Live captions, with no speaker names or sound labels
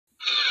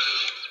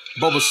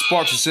Bubba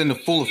Sparks is in the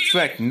full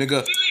effect,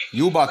 nigga.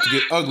 You about to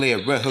get ugly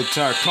at Red Hook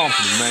Tire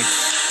Company, man. I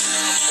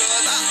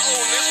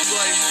own this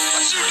place.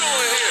 What you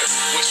doing here?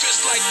 With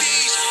fists like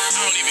these, I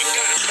don't even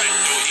got a back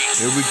door.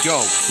 Here we go,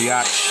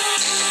 biatch.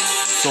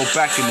 So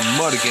back in the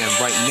mud again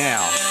right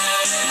now.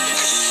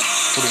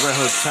 For the Red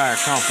Hook Tire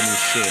Company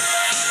shit.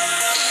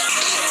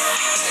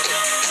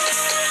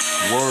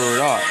 Word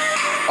up.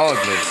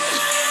 Ugly.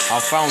 I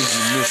found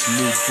you, Miss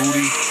New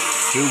Booty.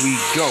 Here we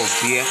go,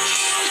 bitch.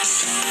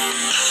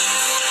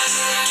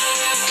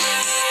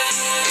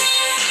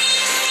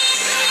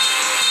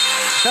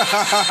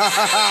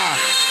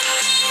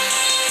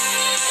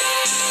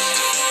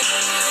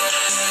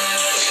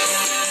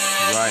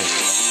 Right.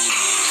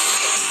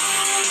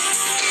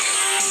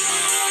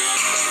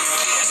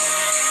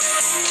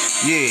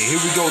 Yeah, here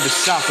we go, the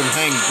South and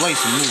Hang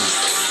Blazing move.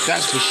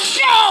 That's for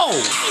show!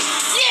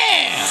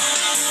 Yeah!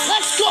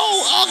 Let's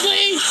go,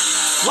 ugly!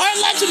 White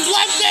lights and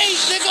black days,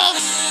 nigga!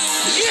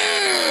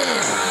 Yeah!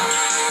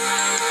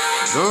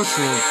 That's what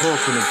I'm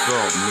talking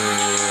about,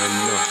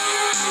 man.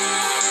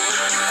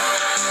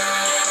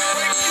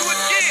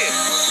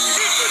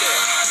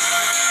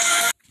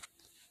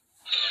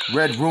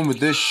 Red room with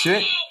this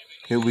shit.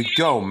 Here we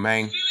go,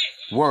 man.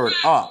 Word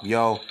up,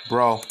 yo,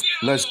 bro.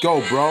 Let's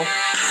go, bro.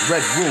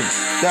 Red room.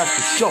 That's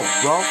the show,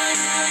 bro.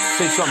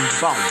 Say something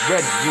about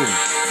red room.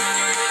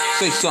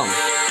 Say something.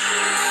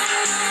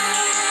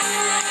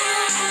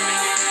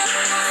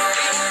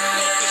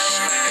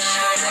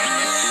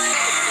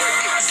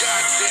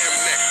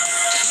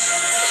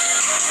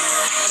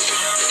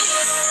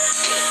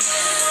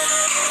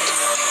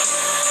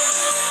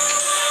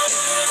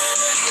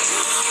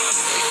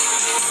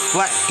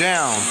 Black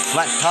down,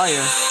 black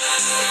tire.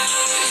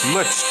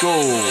 Let's go.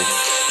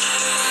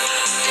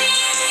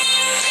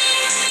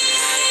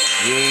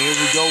 Yeah, here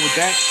we go with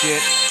that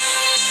shit.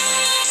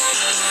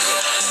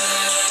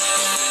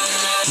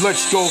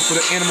 Let's go for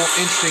the animal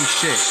instinct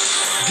shit.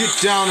 Get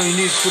down on your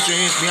knees, put your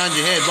hands behind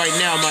your head right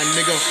now, my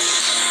nigga.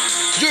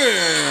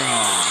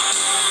 Yeah.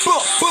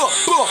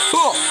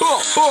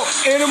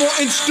 Animal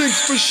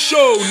instincts for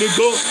show,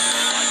 nigga.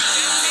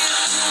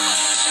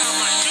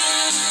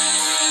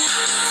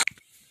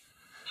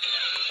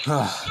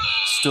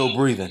 Still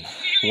breathing.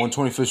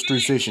 125th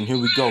Street Station. Here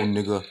we go,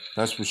 nigga.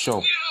 That's for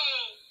sure.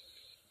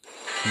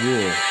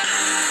 Yeah.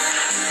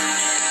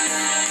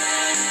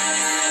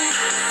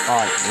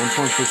 Alright,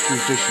 125th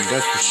Street Station.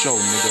 That's for sure,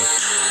 nigga.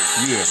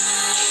 Yeah.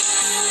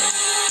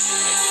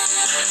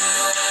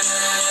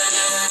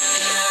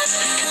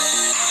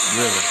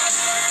 Really.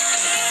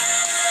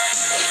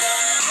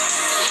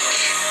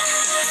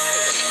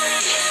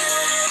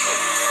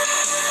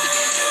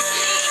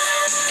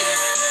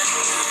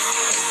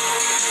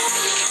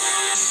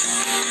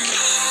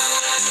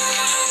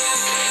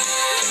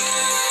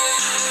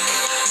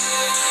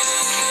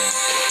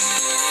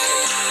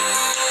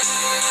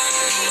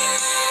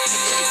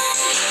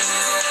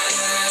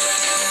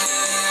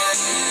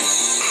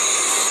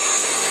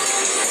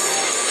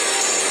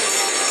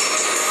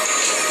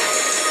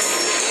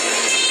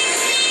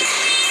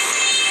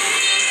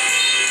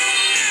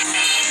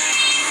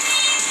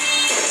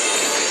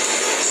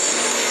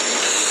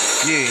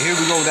 Yeah, here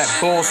we go, that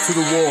balls to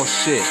the wall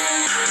shit.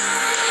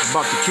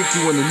 About to kick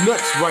you in the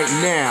nuts right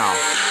now.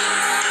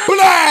 Blow!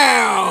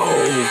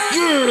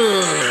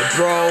 Yeah,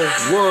 bro.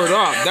 Word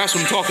up. That's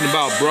what I'm talking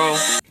about, bro.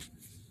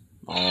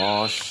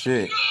 Oh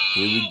shit.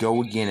 Here we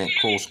go again at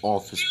Cole's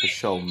office for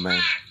sure,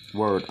 man.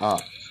 Word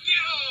up.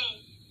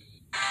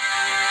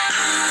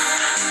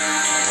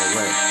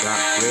 Alright, got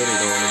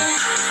credit on him.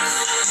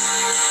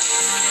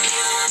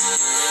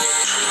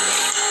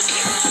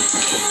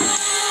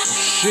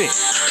 Shit.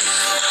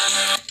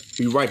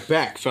 Be right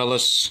back,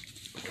 fellas.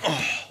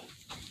 Oh.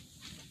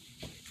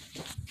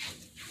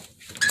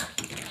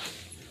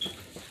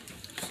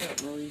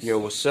 Yo,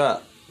 what's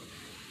up?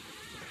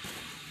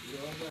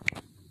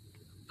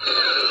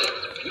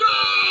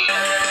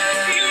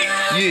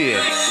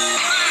 Yeah.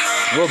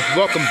 Well,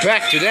 welcome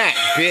back to that,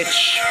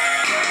 bitch.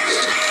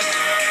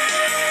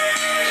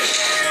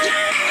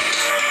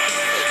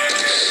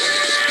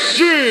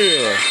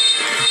 Yeah.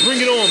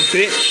 Bring it on,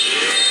 bitch.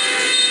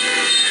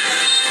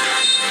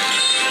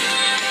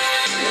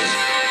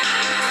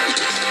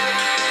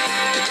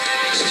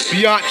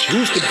 Biatch,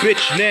 who's the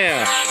bitch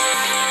now?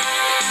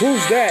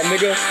 Who's that,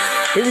 nigga?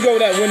 Here we go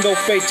with that window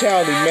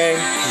fatality, man.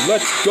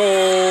 Let's go.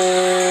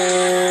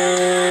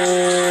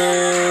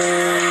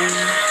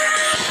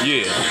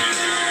 Yeah.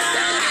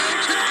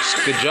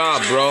 Good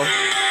job, bro.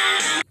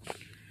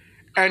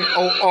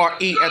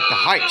 N-O-R-E at the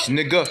heights,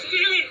 nigga.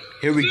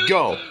 Here we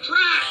go.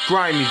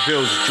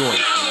 Grimeyville's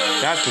joint.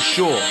 That's for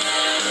sure.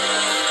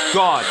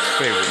 God's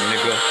favorite,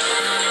 nigga.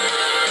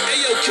 Hey,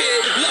 yo,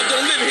 kid. Love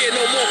don't live here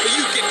no more for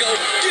you, Gecko.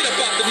 Get up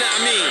off the now,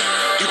 I mean.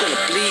 You gonna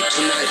bleed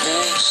tonight,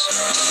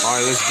 Holmes?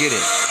 Alright, let's get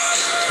it.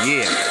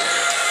 Yeah.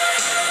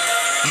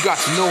 You got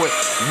to know it.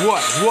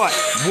 What?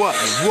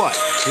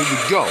 Here we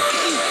go.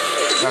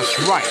 That's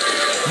right.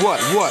 What?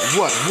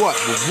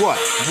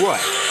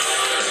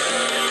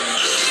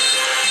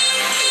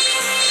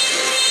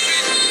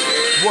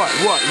 What?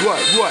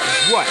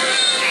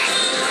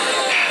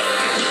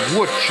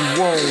 What you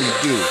wanna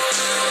do?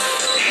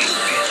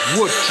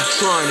 What you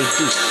trying to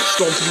do?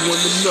 Stomp you in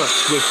the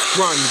nuts with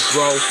grimy,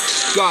 bro.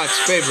 God's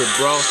favorite,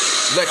 bro.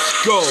 Let's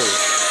go.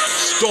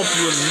 Stomp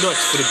you in the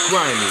nuts for the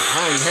grimy.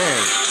 Hang.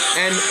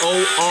 N-O-R-E.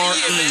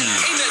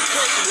 Ain't that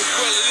personal?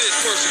 Well, it is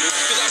personal,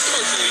 because I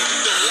personally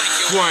don't like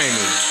your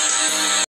Grimy.